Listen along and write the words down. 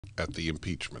at the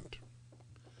impeachment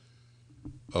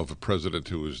of a president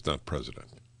who is not president.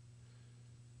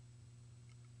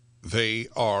 They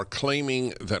are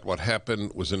claiming that what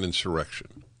happened was an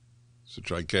insurrection. It's a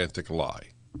gigantic lie.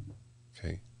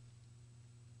 Okay?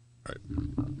 All right.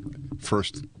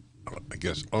 First, I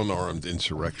guess, unarmed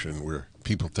insurrection where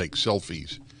people take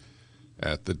selfies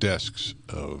at the desks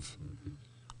of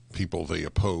people they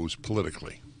oppose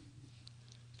politically.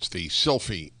 It's the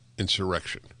selfie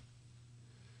insurrection.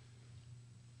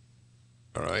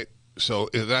 All right? So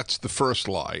that's the first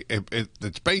lie.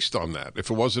 It's based on that. If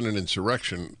it wasn't an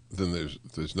insurrection, then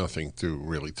there's nothing to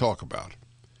really talk about.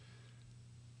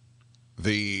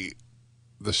 The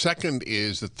second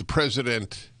is that the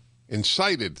president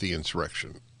incited the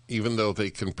insurrection, even though they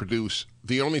can produce,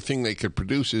 the only thing they could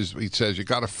produce is he says you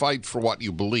got to fight for what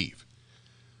you believe.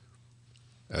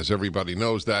 As everybody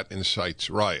knows, that incites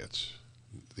riots.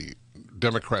 The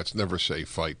Democrats never say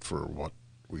fight for what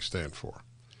we stand for.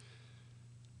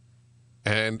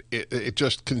 And it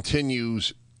just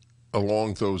continues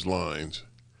along those lines.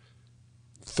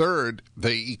 Third,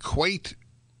 they equate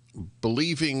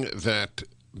believing that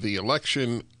the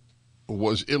election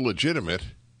was illegitimate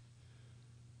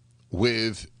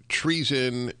with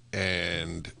treason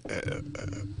and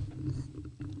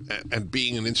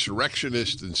being an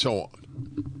insurrectionist and so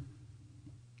on.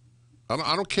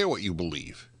 I don't care what you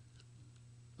believe.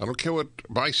 I don't care what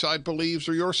my side believes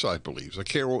or your side believes. I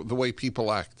care the way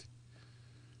people act.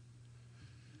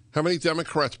 How many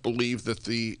Democrats believe that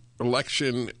the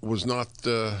election was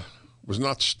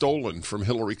not stolen from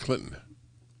Hillary Clinton?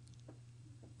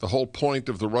 The whole point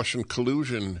of the Russian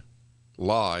collusion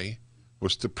lie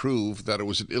was to prove that it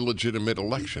was an illegitimate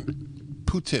election.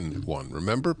 Putin won.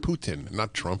 Remember? Putin,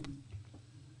 not Trump.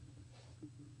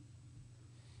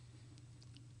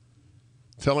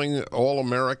 Telling all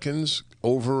Americans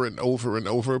over and over and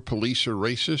over police are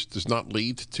racist does not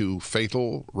lead to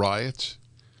fatal riots.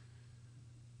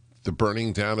 The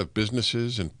burning down of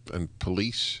businesses and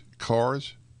police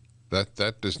cars,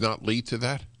 that does not lead to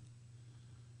that.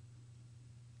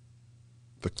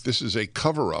 This is a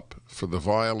cover-up for the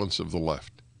violence of the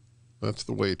left. That's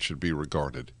the way it should be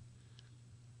regarded.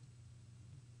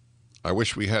 I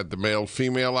wish we had the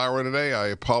male-female hour today. I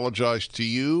apologize to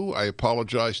you. I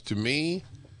apologize to me.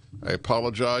 I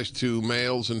apologize to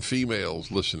males and females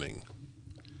listening.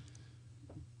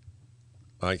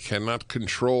 I cannot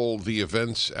control the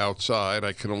events outside.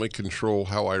 I can only control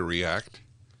how I react.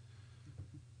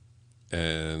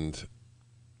 And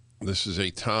this is a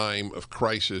time of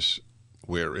crisis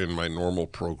wherein my normal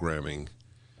programming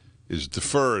is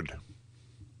deferred.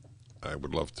 I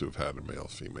would love to have had a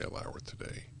male-female hour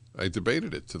today. I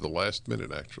debated it to the last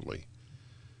minute, actually.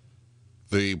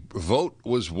 The vote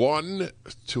was won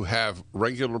to have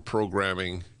regular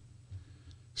programming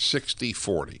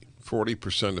 60-40.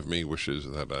 40% of me wishes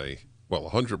that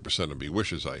 100% of me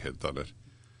wishes I had done it,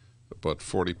 but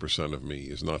 40% of me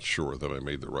is not sure that I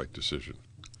made the right decision.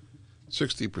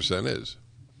 60% is.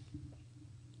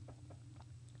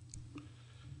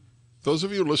 Those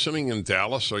of you listening in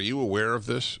Dallas, are you aware of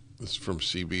this? This is from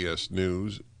CBS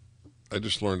News. I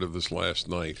just learned of this last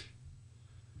night.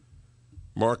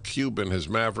 Mark Cuban has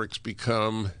Mavericks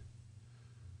become,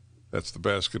 that's the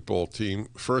basketball team,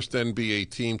 first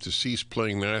NBA team to cease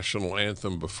playing national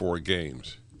anthem before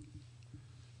games.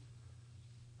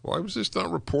 Why was this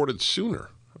not reported sooner?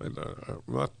 I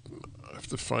have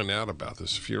to find out about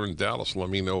this. If you're in Dallas, let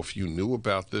me know if you knew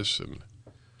about this and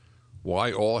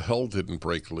why all hell didn't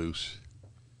break loose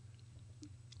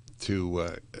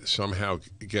to somehow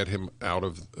get him out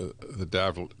of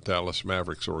the Dallas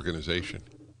Mavericks organization.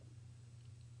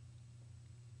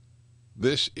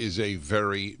 This is a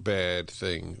very bad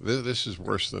thing. This is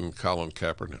worse than Colin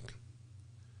Kaepernick.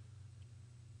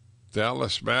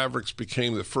 Dallas Mavericks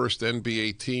became the first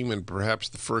NBA team and perhaps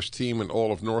the first team in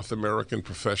all of North American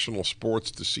professional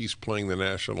sports to cease playing the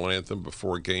national anthem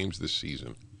before games this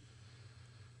season.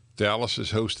 Dallas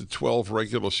has hosted 12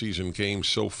 regular season games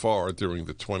so far during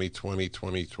the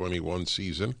 2020-2021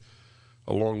 season,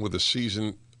 along with a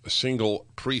single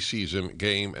preseason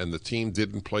game, and the team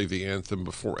didn't play the anthem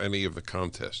before any of the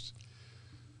contests.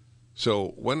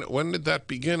 So when did that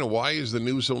begin, and why is the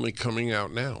news only coming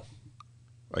out now?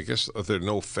 I guess, are there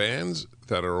no fans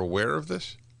that are aware of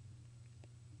this?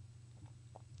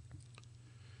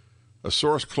 A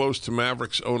source close to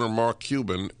Mavericks owner Mark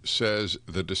Cuban says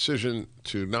the decision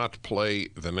to not play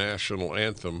the national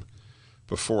anthem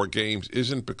before games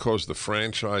isn't because the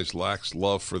franchise lacks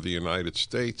love for the United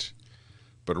States,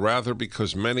 but rather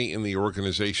because many in the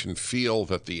organization feel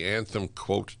that the anthem,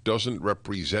 quote, doesn't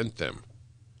represent them.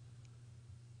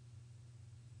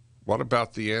 What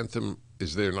about the anthem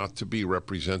is there not to be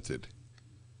represented?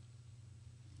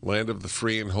 Land of the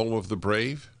free and home of the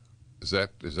brave? Is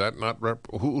that not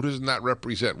who doesn't that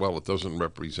represent? Well, it doesn't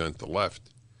represent the left.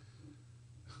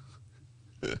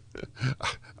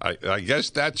 I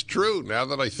guess that's true. Now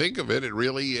that I think of it,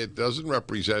 it doesn't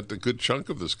represent a good chunk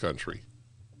of this country.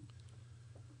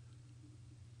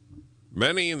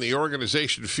 Many in the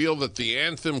organization feel that the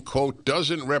anthem, quote,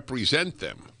 doesn't represent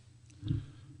them.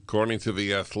 According to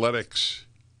the Athletics,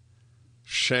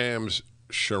 Shams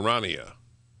Charania.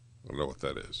 I don't know what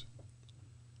that is.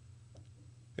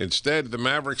 Instead, the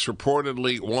Mavericks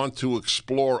reportedly want to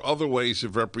explore other ways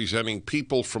of representing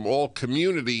people from all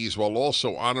communities while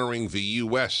also honoring the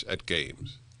U.S. at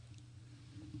games.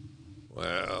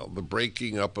 Well, the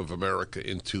breaking up of America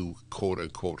into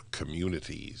quote-unquote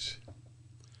communities.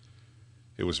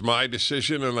 It was my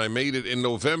decision, and I made it in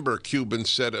November, Cuban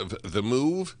said of the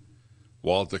move,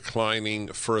 while declining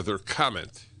further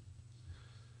comment.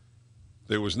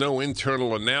 There was no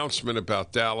internal announcement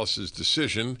about Dallas's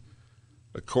decision,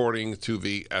 according to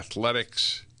the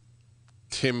Athletics'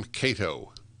 Tim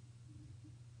Cato.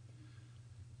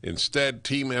 Instead,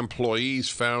 team employees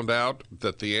found out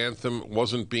that the anthem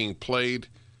wasn't being played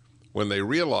when they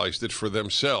realized it for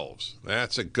themselves.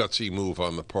 That's a gutsy move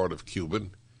on the part of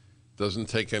Cuban. Doesn't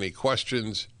take any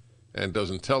questions and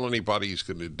doesn't tell anybody he's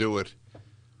going to do it,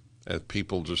 and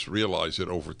people just realize it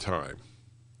over time.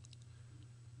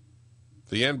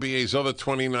 The NBA's other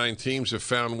 29 teams have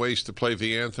found ways to play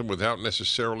the anthem without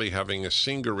necessarily having a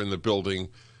singer in the building,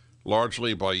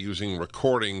 largely by using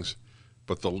recordings,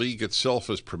 but the league itself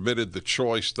has permitted the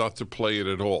choice not to play it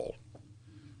at all.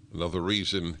 Another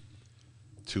reason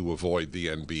to avoid the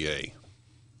NBA.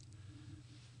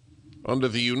 Under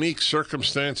the unique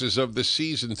circumstances of the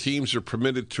season, teams are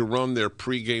permitted to run their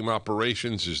pregame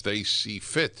operations as they see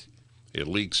fit, a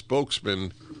league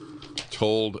spokesman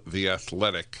told The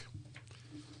Athletic.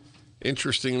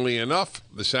 Interestingly enough,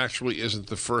 this actually isn't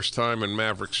the first time in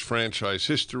Mavericks franchise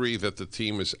history that the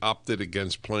team has opted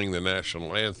against playing the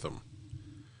national anthem.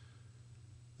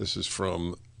 This is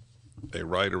from a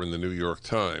writer in the New York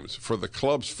Times. For the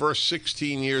club's first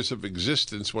 16 years of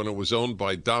existence, when it was owned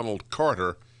by Donald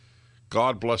Carter,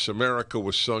 God Bless America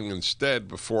was sung instead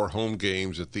before home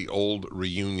games at the old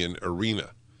Reunion Arena.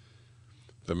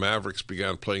 The Mavericks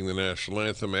began playing the national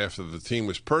anthem after the team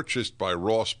was purchased by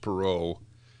Ross Perot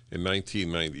in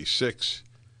 1996.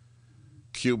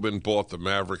 Cuban bought the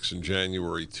Mavericks in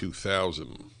January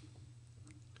 2000.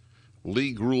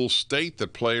 League rules state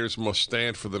that players must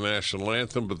stand for the national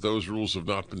anthem, but those rules have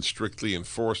not been strictly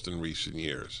enforced in recent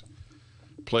years.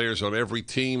 Players on every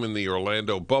team in the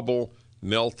Orlando bubble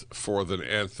knelt for the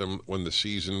anthem when the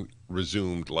season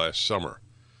resumed last summer.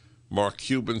 Mark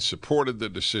Cuban supported the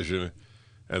decision,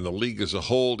 and the league as a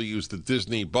whole to use the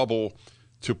Disney bubble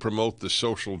to promote the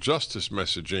social justice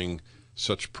messaging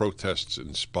such protests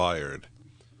inspired.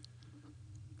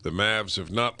 The Mavs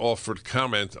have not offered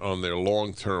comment on their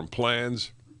long-term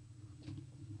plans,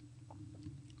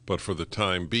 but for the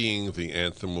time being, the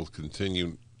anthem will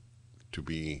continue to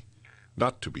be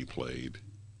not to be played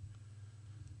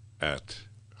at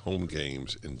home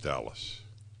games in Dallas.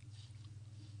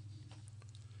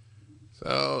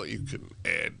 So you can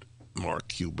add Mark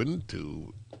Cuban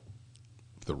to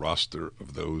the roster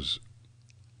of those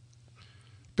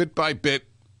bit by bit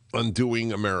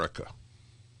undoing America.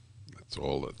 That's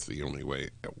all. That's the only way.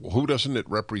 Who doesn't it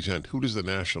represent? Who does the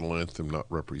national anthem not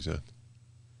represent?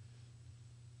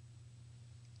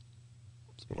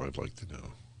 That's what I'd like to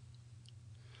know.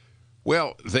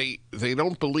 Well, they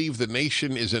don't believe the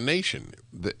nation is a nation.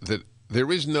 That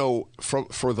there is no,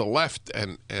 for the left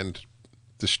and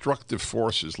destructive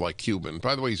forces like Cuban.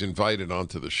 By the way, he's invited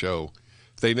onto the show.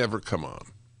 They never come on.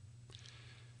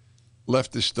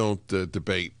 Leftists don't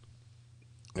debate,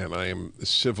 and I am as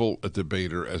civil a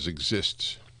debater as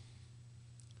exists.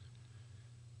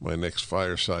 My next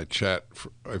fireside chat,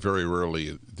 I very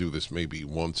rarely do this, maybe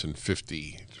once in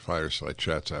 50 fireside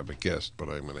chats I have a guest, but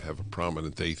I'm going to have a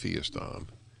prominent atheist on.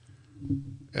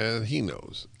 And he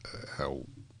knows how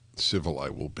civil I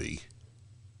will be.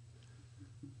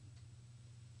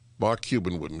 Mark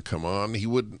Cuban wouldn't come on. He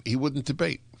wouldn't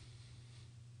debate.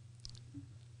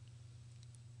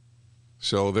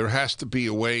 So there has to be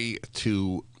a way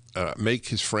to make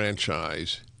his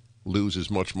franchise lose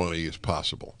as much money as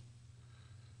possible.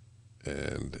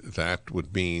 And that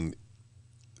would mean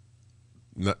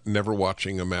never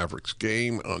watching a Mavericks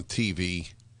game on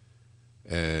TV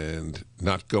and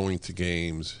not going to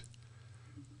games.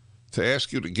 To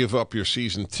ask you to give up your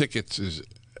season tickets is,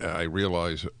 I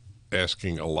realize,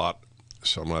 asking a lot,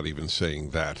 so I'm not even saying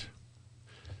that.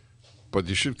 But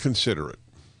you should consider it.